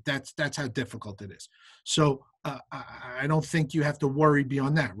 Okay, that's how difficult it is. So I don't think you have to worry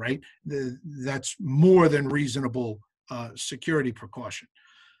beyond that, right? That's more than reasonable security precaution.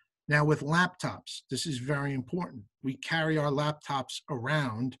 Now, with laptops, this is very important. We carry our laptops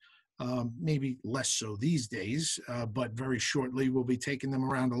around, maybe less so these days, but very shortly we'll be taking them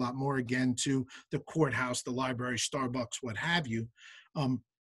around a lot more again to the courthouse, the library, Starbucks, what have you.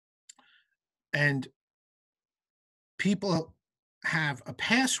 And people have a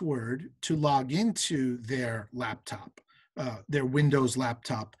password to log into their laptop, their Windows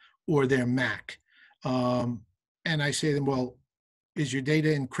laptop or their Mac. And I say to them, well, is your data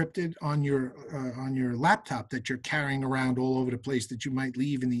encrypted on your laptop that you're carrying around all over the place that you might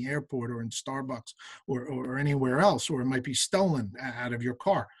leave in the airport or in Starbucks or anywhere else, or it might be stolen out of your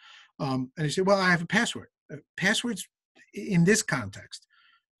car? And they say, well, I have a password. Passwords in this context,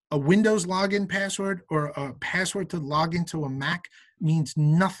 a Windows login password or a password to log into a Mac means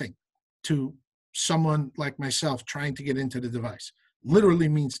nothing to someone like myself trying to get into the device. Literally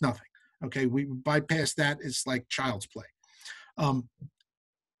means nothing. Okay, we bypass that. It's like child's play.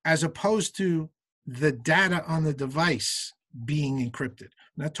 As opposed to the data on the device being encrypted.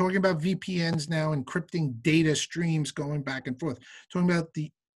 I'm not talking about VPNs now, encrypting data streams going back and forth. I'm talking about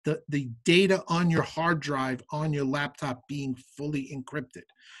the data on your hard drive, on your laptop being fully encrypted.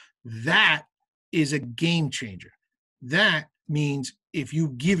 That is a game changer. That means if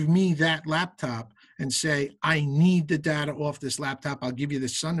you give me that laptop and say, I need the data off this laptop, I'll give you the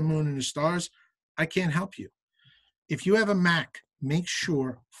sun, the moon, and the stars, I can't help you. If you have a Mac, make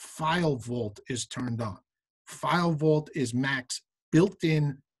sure File Vault is turned on. File Vault is Mac's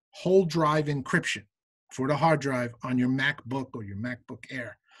built-in whole drive encryption for the hard drive on your MacBook or your MacBook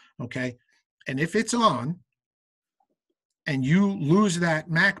Air, okay? And if it's on and you lose that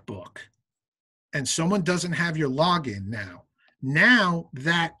MacBook and someone doesn't have your login now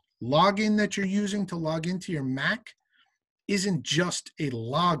that login that you're using to log into your Mac isn't just a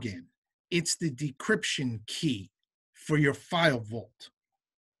login, it's the decryption key for your File Vault.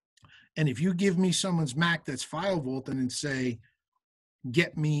 And if you give me someone's Mac that's File Vault and then say,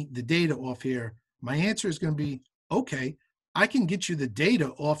 get me the data off here, my answer is going to be, okay, I can get you the data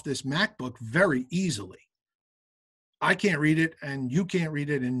off this MacBook very easily. I can't read it and you can't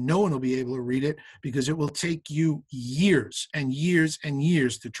read it and no one will be able to read it because it will take you years and years and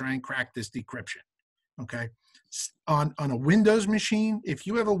years to try and crack this decryption, okay? On a Windows machine, if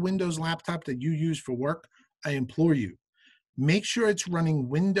you have a Windows laptop that you use for work, I implore you, make sure it's running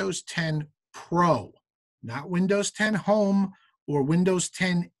Windows 10 Pro, not Windows 10 Home or Windows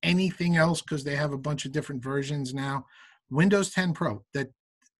 10 anything else, because they have a bunch of different versions now. Windows 10 Pro. That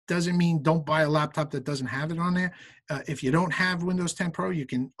doesn't mean don't buy a laptop that doesn't have it on there. If you don't have Windows 10 Pro, you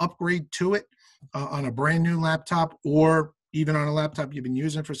can upgrade to it on a brand new laptop or even on a laptop you've been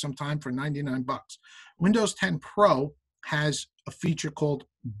using for some time for 99 bucks. Windows 10 Pro has a feature called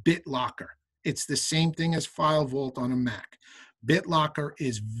BitLocker. It's the same thing as File Vault on a Mac. BitLocker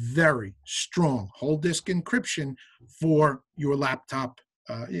is very strong whole disk encryption for your laptop.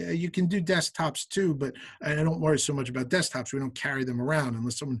 You can do desktops too, but I don't worry so much about desktops. We don't carry them around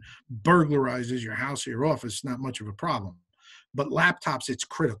unless someone burglarizes your house or your office. It's not much of a problem. But laptops, it's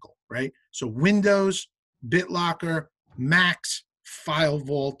critical, right? So Windows, BitLocker, Macs, File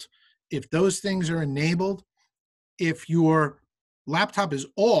Vault, if those things are enabled, if your laptop is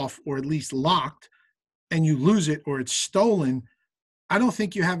off or at least locked and you lose it or it's stolen, I don't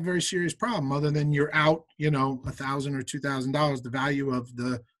think you have a very serious problem other than you're out, $1,000 or $2,000, the value of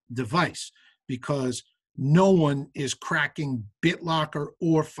the device, because no one is cracking BitLocker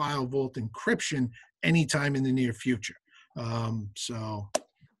or File Vault encryption anytime in the near future.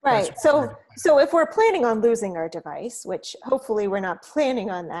 Right. So if we're planning on losing our device, which hopefully we're not planning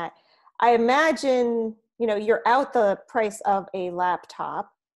on that, I imagine, you're out the price of a laptop,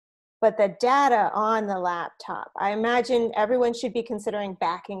 but the data on the laptop, I imagine everyone should be considering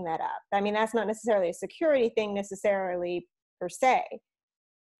backing that up. I mean, that's not necessarily a security thing necessarily per se,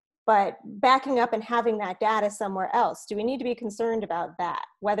 but backing up and having that data somewhere else. Do we need to be concerned about that?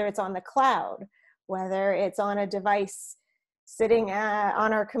 Whether it's on the cloud, whether it's on a device sitting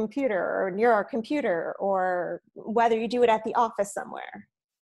on our computer or near our computer, or whether you do it at the office somewhere?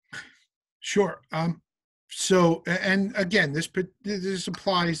 Sure. So, and again, this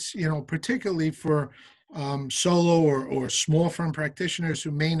applies, particularly for solo or small firm practitioners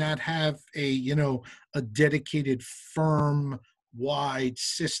who may not have a dedicated firm-wide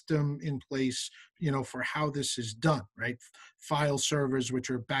system in place, for how this is done, right? File servers, which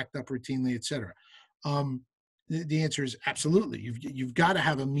are backed up routinely, et cetera. The answer is absolutely. You've got to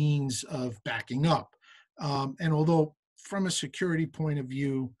have a means of backing up. And although from a security point of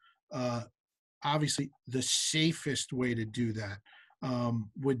view, obviously the safest way to do that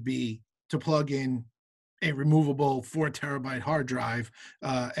would be to plug in a removable 4 terabyte hard drive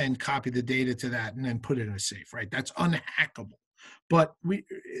and copy the data to that and then put it in a safe, right? That's unhackable. But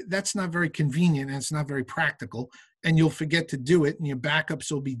that's not very convenient and it's not very practical. And you'll forget to do it and your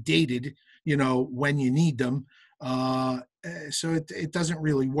backups will be dated, when you need them. So it doesn't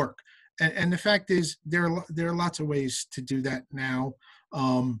really work. And the fact is, there are lots of ways to do that now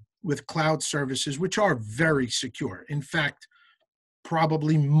with cloud services, which are very secure. In fact,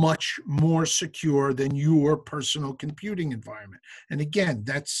 probably much more secure than your personal computing environment. And again,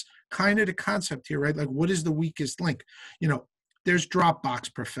 that's kind of the concept here, right? Like, what is the weakest link? There's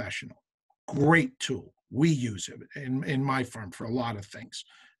Dropbox Professional, great tool. We use it in my firm for a lot of things.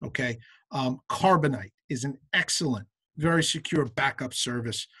 Okay, Carbonite is an excellent, very secure backup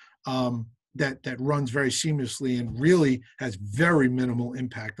service that runs very seamlessly and really has very minimal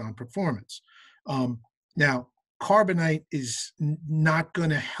impact on performance. Now, Carbonite is not going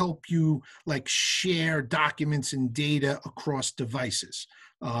to help you like share documents and data across devices.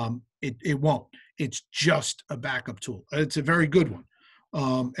 It won't. It's just a backup tool. It's a very good one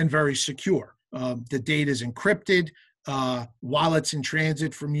and very secure. The data is encrypted while it's in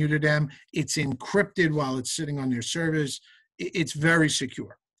transit from you to them. It's encrypted while it's sitting on your servers. It's very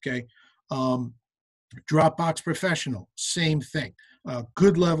secure. Okay. Dropbox Professional, same thing.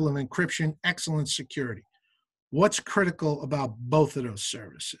 Good level of encryption, excellent security. What's critical about both of those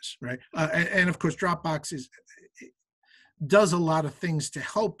services, right? And of course, Dropbox does a lot of things to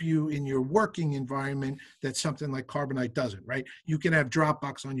help you in your working environment that something like Carbonite doesn't, right? You can have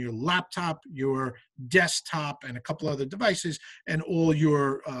Dropbox on your laptop, your desktop, and a couple other devices, and all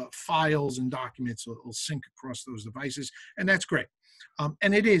your files and documents will sync across those devices, and that's great.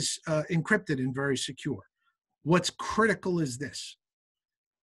 And it is encrypted and very secure. What's critical is this.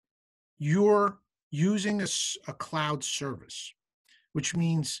 You're using a cloud service, which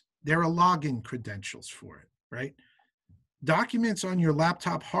means there are login credentials for it, right? Documents on your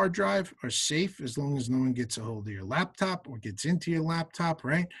laptop hard drive are safe as long as no one gets a hold of your laptop or gets into your laptop,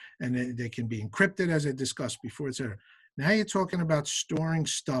 right? And they can be encrypted, as I discussed before, etc. Now you're talking about storing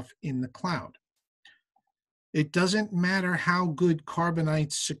stuff in the cloud. It doesn't matter how good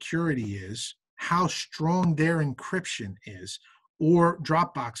Carbonite's security is, how strong their encryption is, or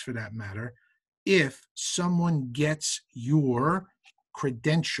Dropbox for that matter, if someone gets your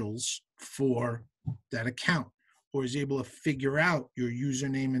credentials for that account or is able to figure out your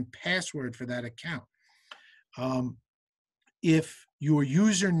username and password for that account. If your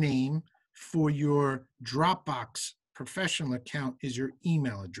username for your Dropbox Professional account is your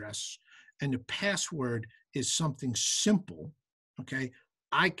email address and the password is something simple, okay,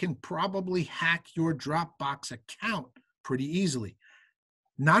 I can probably hack your Dropbox account pretty easily.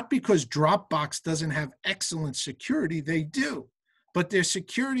 Not because Dropbox doesn't have excellent security, they do, but their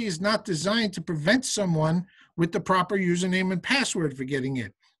security is not designed to prevent someone with the proper username and password for getting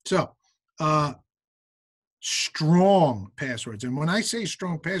in. So, strong passwords. And when I say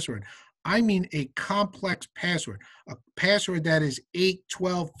strong password, I mean a complex password, a password that is 8,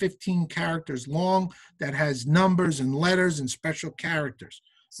 12, 15 characters long, that has numbers and letters and special characters.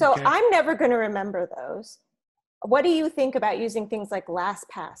 So okay? I'm never going to remember those. What do you think about using things like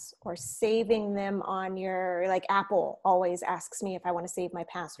LastPass or saving them on your, like Apple always asks me if I want to save my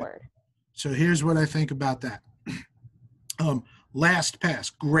password? So here's what I think about that.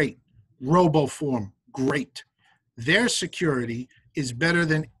 LastPass, great. RoboForm, great. Their security is better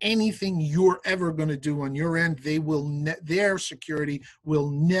than anything you're ever going to do on your end. They will their security will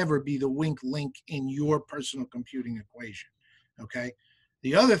never be the weak link in your personal computing equation. Okay.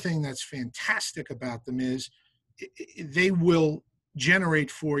 The other thing that's fantastic about them is they will generate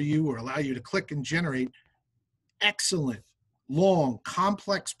for you or allow you to click and generate excellent, long,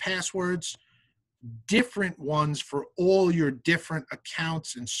 complex passwords, different ones for all your different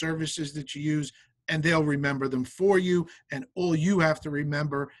accounts and services that you use, and they'll remember them for you. And all you have to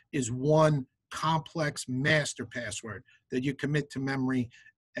remember is one complex master password that you commit to memory.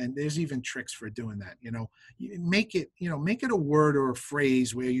 And there's even tricks for doing that. Make it a word or a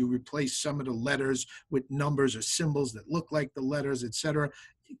phrase where you replace some of the letters with numbers or symbols that look like the letters, etc.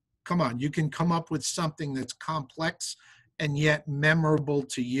 Come on, you can come up with something that's complex and yet memorable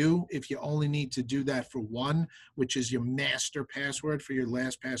to you if you only need to do that for one, which is your master password for your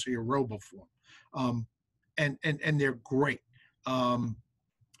LastPass or your RoboForm. And they're great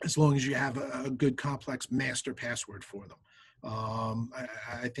as long as you have a good complex master password for them.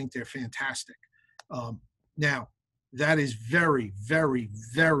 I think they're fantastic. Now, that is very, very,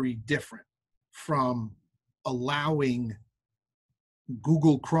 very different from allowing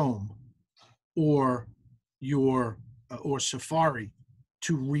Google Chrome or your or Safari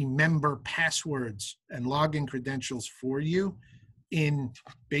to remember passwords and login credentials for you in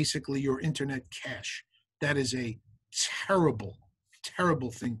basically your internet cache. That is a terrible,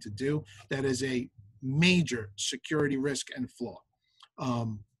 terrible thing to do. That is a major security risk and flaw.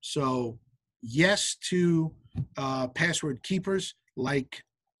 So yes to password keepers like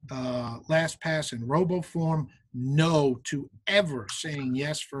LastPass and RoboForm. No to ever saying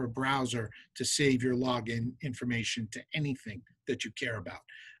yes for a browser to save your login information to anything that you care about.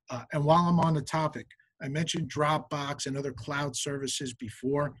 And while I'm on the topic, I mentioned Dropbox and other cloud services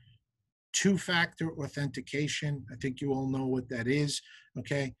before. Two-factor authentication, I think you all know what that is,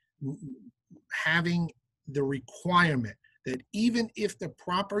 okay? Having the requirement that even if the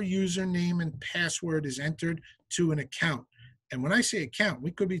proper username and password is entered to an account, and when I say account,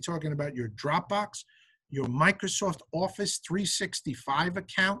 we could be talking about your Dropbox, your Microsoft Office 365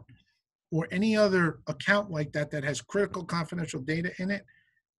 account, or any other account like that that has critical confidential data in it.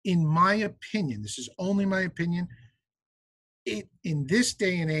 In my opinion, this is only my opinion, in this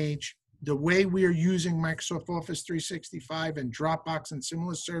day and age, the way we are using Microsoft Office 365 and Dropbox and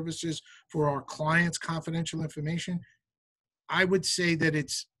similar services for our clients' confidential information, I would say that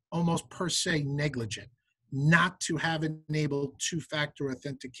it's almost per se negligent not to have enabled two-factor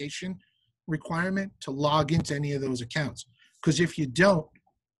authentication requirement to log into any of those accounts. Because if you don't,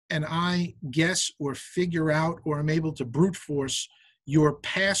 and I guess or figure out or am able to brute force your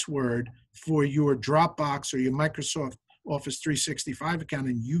password for your Dropbox or your Microsoft Office 365 account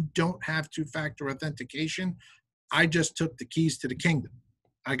and you don't have two-factor authentication, I just took the keys to the kingdom.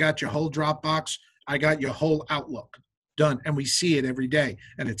 I got your whole Dropbox. I got your whole Outlook. Done. And we see it every day.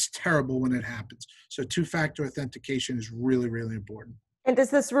 And it's terrible when it happens. So two-factor authentication is really, really important. And does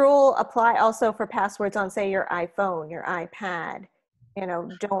this rule apply also for passwords on, say, your iPhone, your iPad? You know,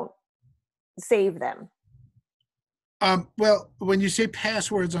 don't save them. Well, when you say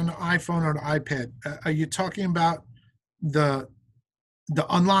passwords on the iPhone or the iPad, are you talking about the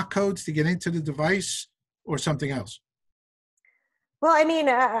unlock codes to get into the device or something else? Well, I mean,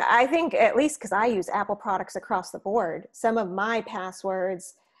 I think at least because I use Apple products across the board, some of my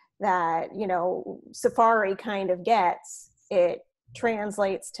passwords that, you know, Safari kind of gets, it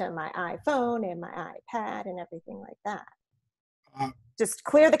translates to my iPhone and my iPad and everything like that. Just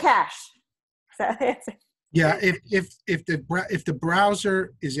clear the cache. So yeah, if the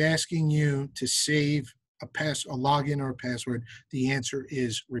browser is asking you to save a login or a password, the answer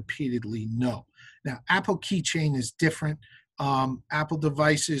is repeatedly no. Now, Apple Keychain is different. Apple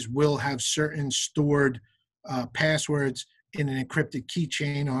devices will have certain stored passwords in an encrypted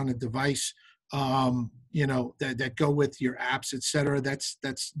keychain on a device, you know, that go with your apps, etc. That's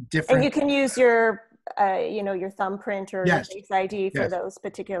different. And you can use your, you know, your thumbprint or yes. your Face ID for yes. those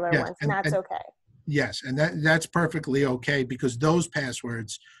particular yes. ones, and that's okay. Yes, and that's perfectly okay because those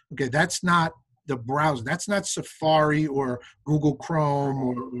passwords, okay, that's not the browser. That's not Safari or Google Chrome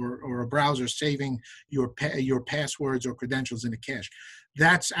or a browser saving your passwords or credentials in a cache.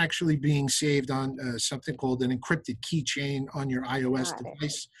 That's actually being saved on something called an encrypted keychain on your iOS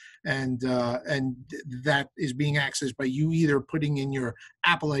device, and that is being accessed by you either putting in your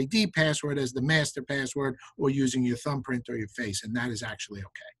Apple ID password as the master password or using your thumbprint or your face, and that is actually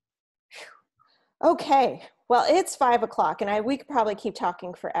okay. Okay, well, it's 5 o'clock, and we could probably keep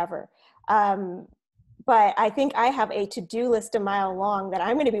talking forever. But I think I have a to-do list a mile long that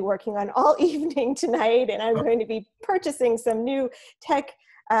I'm going to be working on all evening tonight, and I'm going to be purchasing some new tech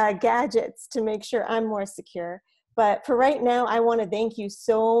gadgets to make sure I'm more secure. But for right now, I want to thank you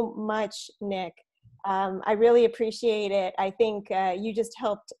so much, Nick. I really appreciate it. I think you just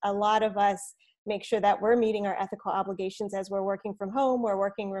helped a lot of us make sure that we're meeting our ethical obligations as we're working from home, we're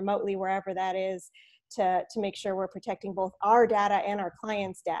working remotely, wherever that is, to make sure we're protecting both our data and our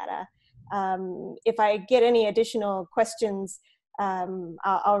clients' data. If I get any additional questions,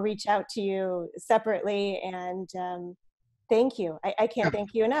 I'll reach out to you separately, and thank you. I can't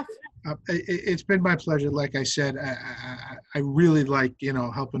thank you enough. It's been my pleasure. Like I said, I really like, you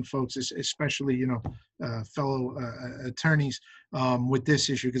know, helping folks, especially, you know, fellow attorneys with this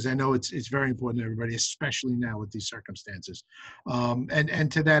issue, because I know it's very important to everybody, especially now with these circumstances.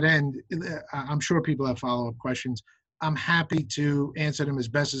 And to that end, I'm sure people have follow-up questions. I'm happy to answer them as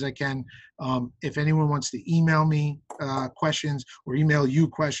best as I can. If anyone wants to email me questions or email you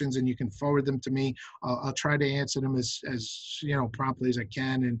questions and you can forward them to me, I'll try to answer them as you know, promptly as I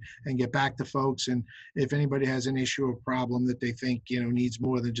can and get back to folks. And if anybody has an issue or problem that they think, you know, needs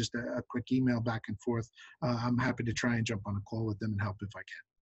more than just a quick email back and forth, I'm happy to try and jump on a call with them and help if I can.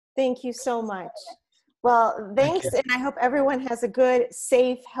 Thank you so much. Well, Thank thanks, you. and I hope everyone has a good,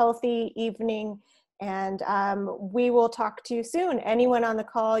 safe, healthy evening, and we will talk to you soon. Anyone on the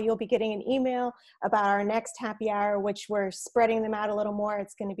call, you'll be getting an email about our next happy hour, which we're spreading them out a little more.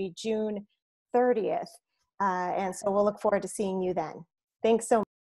 It's going to be June 30th, and so we'll look forward to seeing you then. Thanks so much.